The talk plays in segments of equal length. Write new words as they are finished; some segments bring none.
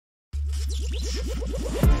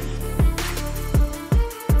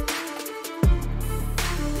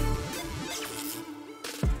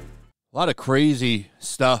A lot of crazy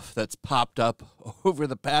stuff that's popped up over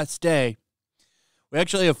the past day. We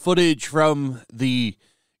actually have footage from the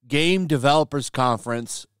Game Developers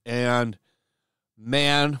Conference, and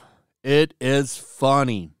man, it is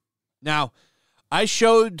funny. Now, I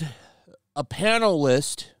showed a panel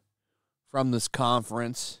list from this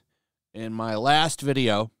conference in my last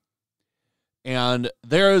video, and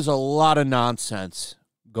there is a lot of nonsense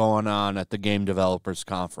going on at the Game Developers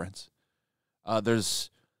Conference. There's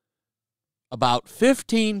about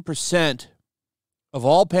 15% of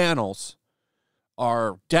all panels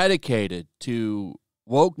are dedicated to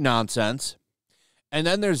woke nonsense. And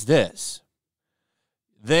then there's this.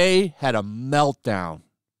 They had a meltdown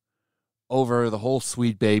over the whole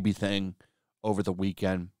Sweet Baby thing over the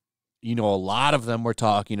weekend. You know, a lot of them were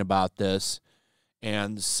talking about this,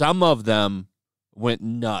 and some of them went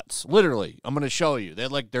nuts. Literally, I'm going to show you. They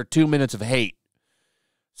had like their 2 minutes of hate.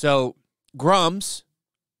 So, Grums,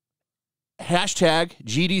 hashtag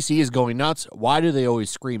GDC is going nuts. Why do they always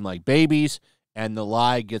scream like babies? And the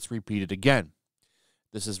lie gets repeated again.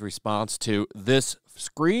 This is response to this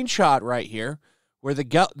screenshot right here where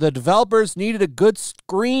the developers needed a good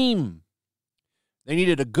scream. They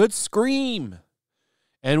needed a good scream.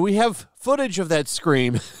 And we have footage of that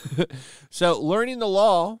scream. So Learning the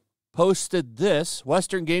Law posted this.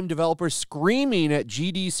 Western game developers screaming at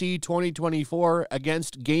GDC 2024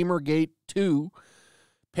 against GamerGate 2,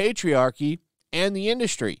 patriarchy, and the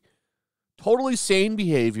industry. Totally sane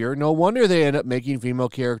behavior. No wonder they end up making female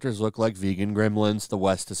characters look like vegan gremlins. The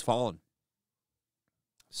West has fallen.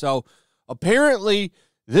 So apparently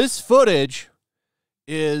this footage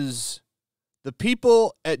is the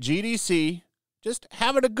people at GDC just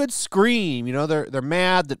having a good scream. You know, they're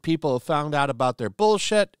mad that people have found out about their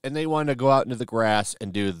bullshit, and they want to go out into the grass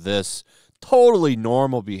and do this totally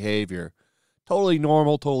normal behavior. Totally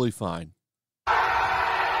normal, totally fine.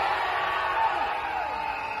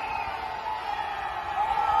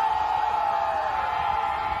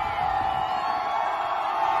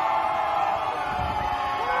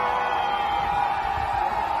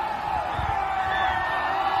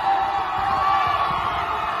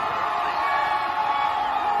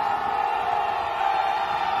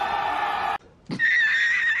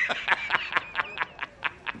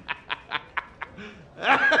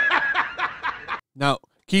 Now,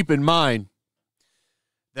 keep in mind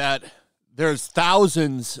that there's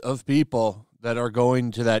thousands of people that are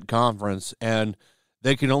going to that conference, and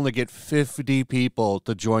they can only get 50 people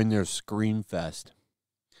to join their Scream Fest.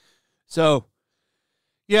 So,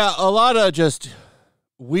 yeah, a lot of just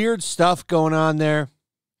weird stuff going on there.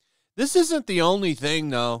 This isn't the only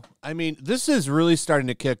thing, though. I mean, this is really starting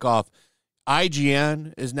to kick off.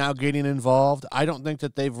 IGN is now getting involved. I don't think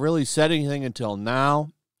that they've really said anything until now.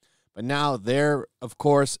 But now they're, of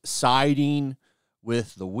course, siding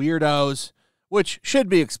with the weirdos, which should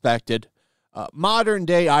be expected.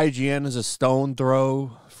 Modern-day IGN is a stone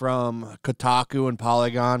throw from Kotaku and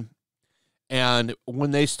Polygon. And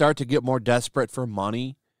when they start to get more desperate for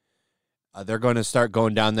money, they're going to start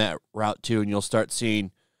going down that route, too. And you'll start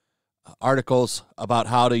seeing articles about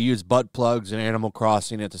how to use butt plugs in Animal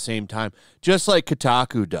Crossing at the same time, just like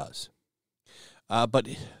Kotaku does. But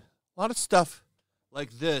a lot of stuff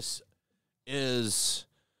like this is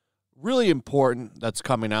really important that's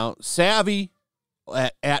coming out. Savvy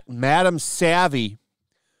at Madam Savvy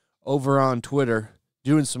over on Twitter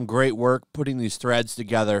doing some great work putting these threads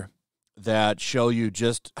together that show you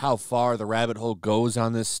just how far the rabbit hole goes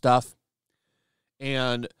on this stuff.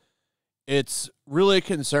 And it's really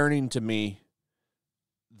concerning to me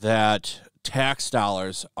that tax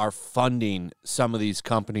dollars are funding some of these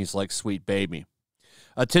companies like Sweet Baby.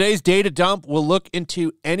 Today's data dump will look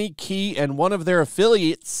into AnyKey and one of their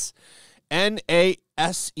affiliates, NASEF.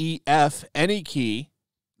 AnyKey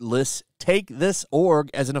lists Take This org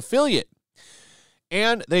as an affiliate.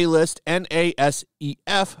 And they list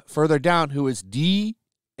NASEF further down, who is DHS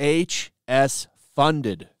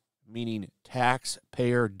funded, meaning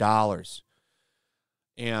taxpayer dollars.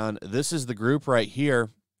 And this is the group right here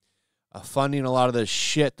funding a lot of this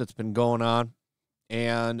shit that's been going on.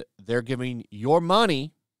 And they're giving your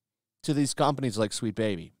money to these companies like Sweet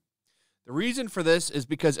Baby. The reason for this is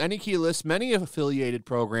because AnyKey lists many affiliated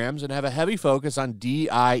programs and have a heavy focus on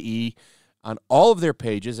DIE on all of their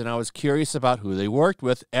pages, and I was curious about who they worked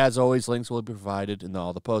with. As always, links will be provided in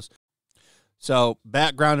all the posts. So,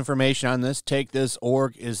 background information on this. Take This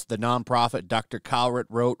org is the nonprofit Dr. Calvert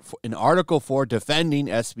wrote an article for defending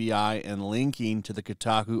SBI and linking to the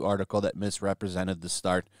Kotaku article that misrepresented the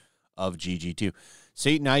start of GG2.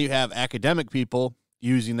 See, now you have academic people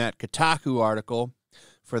using that Kotaku article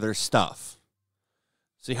for their stuff.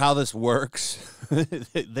 See how this works?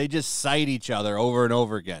 They just cite each other over and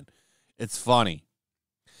over again. It's funny.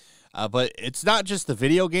 But it's not just the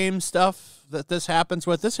video game stuff that this happens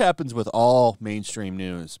with. This happens with all mainstream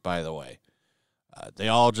news, by the way. They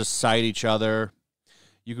all just cite each other.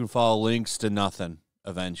 You can follow links to nothing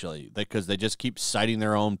eventually because they just keep citing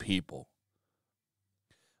their own people.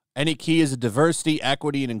 Any Key is a diversity,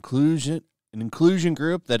 equity, and inclusion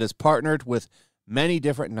group that has partnered with many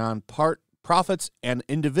different non-profits and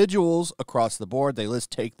individuals across the board. They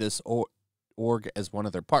list Take This org as one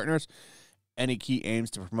of their partners. Any Key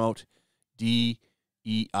aims to promote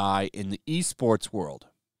DEI in the esports world.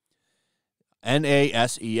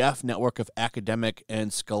 NASEF, Network of Academic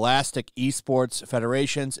and Scholastic Esports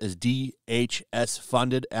Federations, is DHS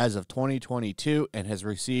funded as of 2022 and has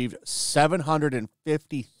received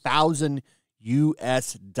 $750,000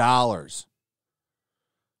 US.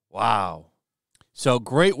 Wow. So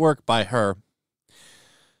great work by her.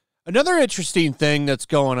 Another interesting thing that's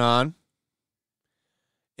going on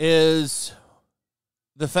is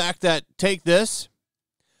the fact that Take This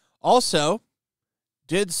also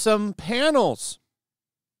did some panels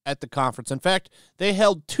at the conference. In fact, they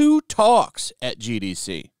held 2 talks at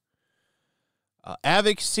GDC.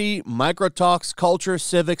 Advocacy, Microtalks, Culture,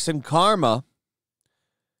 Civics, and Karma.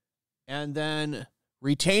 And then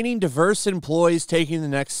retaining diverse employees, taking the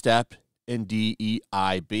next step in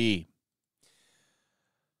DEIB.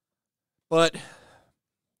 But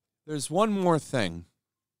there's one more thing.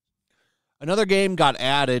 Another game got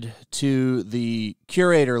added to the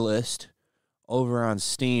curator list over on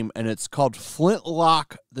Steam, and it's called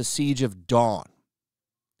Flintlock: The Siege of Dawn.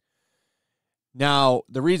 Now,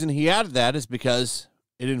 the reason he added that is because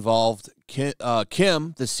it involved Kim,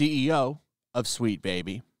 the CEO of Sweet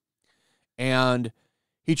Baby, and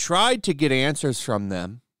he tried to get answers from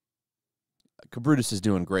them. Cabrutus is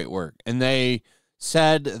doing great work, and they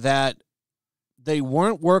said that they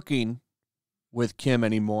weren't working with Kim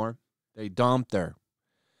anymore. They dumped her,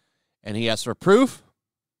 and he asked for proof.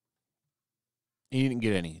 He didn't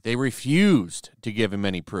get any. They refused to give him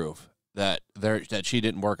any proof that she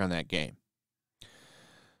didn't work on that game.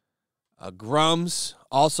 Grum's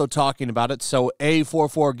also talking about it. So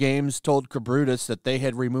A44 Games told Cabrutus that they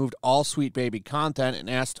had removed all Sweet Baby content and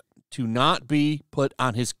asked to not be put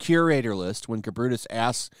on his curator list. When Cabrutus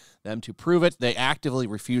asked them to prove it, they actively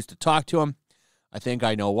refused to talk to him. I think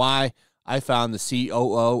I know why. I found the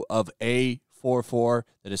COO of A44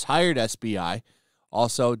 that has hired SBI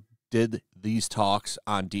also did these talks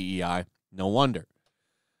on DEI. No wonder.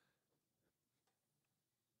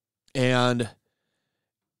 And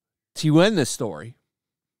to end this story,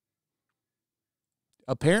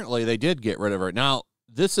 apparently they did get rid of her. Now,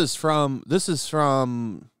 this is from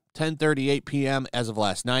 10:38 p.m. as of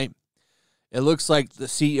last night. It looks like the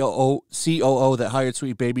COO that hired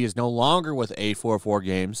Sweet Baby is no longer with A44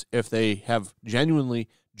 Games. If they have genuinely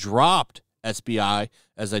dropped SBI,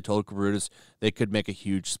 as I told Cabrutus, they could make a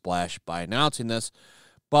huge splash by announcing this.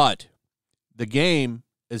 But the game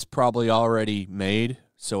is probably already made,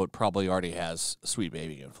 so it probably already has Sweet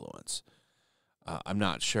Baby influence. I'm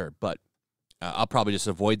not sure, but I'll probably just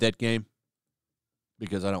avoid that game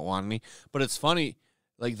because I don't want any. But it's funny,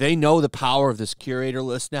 like they know the power of this curator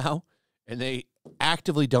list now, and they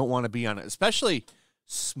actively don't want to be on it, especially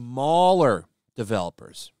smaller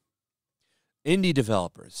developers, indie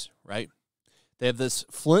developers, right? They have this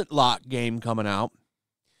Flintlock game coming out,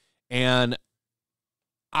 and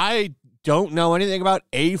I don't know anything about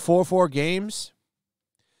A44 Games.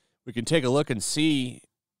 We can take a look and see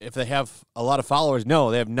if they have a lot of followers. No,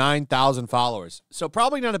 they have 9,000 followers. So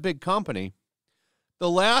probably not a big company. The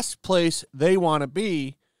last place they want to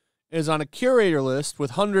be is on a curator list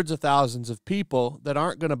with hundreds of thousands of people that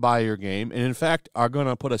aren't going to buy your game and, in fact, are going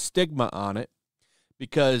to put a stigma on it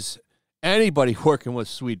because anybody working with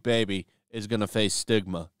Sweet Baby is going to face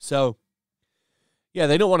stigma. So, yeah,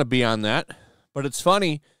 they don't want to be on that. But it's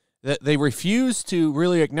funny that they refuse to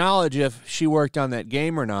really acknowledge if she worked on that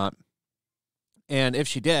game or not. And if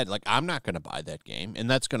she did, like, I'm not going to buy that game. And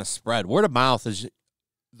that's going to spread. Word of mouth is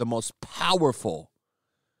the most powerful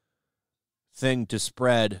thing to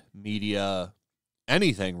spread media,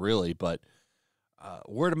 anything really. But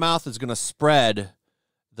word of mouth is going to spread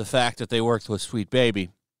the fact that they worked with Sweet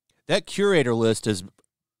Baby. That curator list is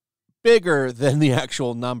bigger than the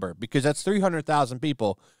actual number because that's 300,000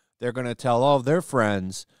 people. They're going to tell all of their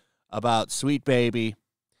friends about Sweet Baby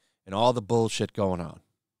and all the bullshit going on.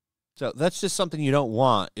 So that's just something you don't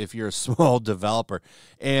want if you're a small developer.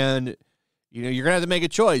 And, you know, you're going to have to make a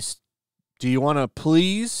choice. Do you want to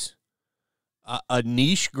please a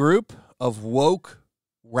niche group of woke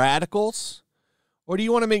radicals, or do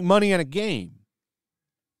you want to make money on a game?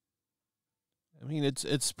 I mean,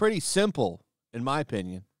 it's pretty simple, in my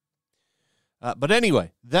opinion. But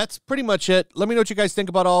anyway, that's pretty much it. Let me know what you guys think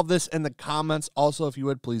about all of this in the comments. Also, if you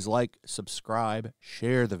would, please like, subscribe,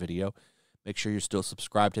 share the video. Make sure you're still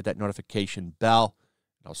subscribed, hit that notification bell.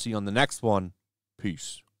 And I'll see you on the next one.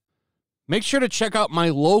 Peace. Make sure to check out my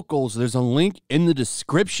locals. There's a link in the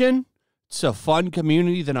description. It's a fun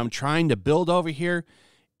community that I'm trying to build over here.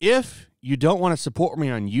 If you don't want to support me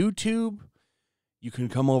on YouTube, you can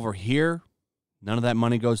come over here. None of that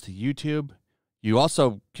money goes to YouTube. You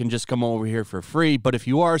also can just come over here for free. But if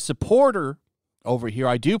you are a supporter over here,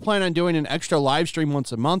 I do plan on doing an extra live stream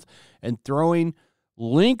once a month and throwing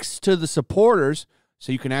links to the supporters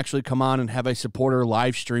so you can actually come on and have a supporter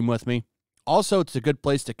live stream with me. Also, it's a good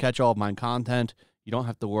place to catch all of my content. You don't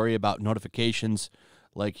have to worry about notifications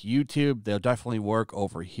like YouTube. They'll definitely work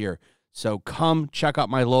over here. So come check out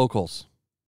my locals.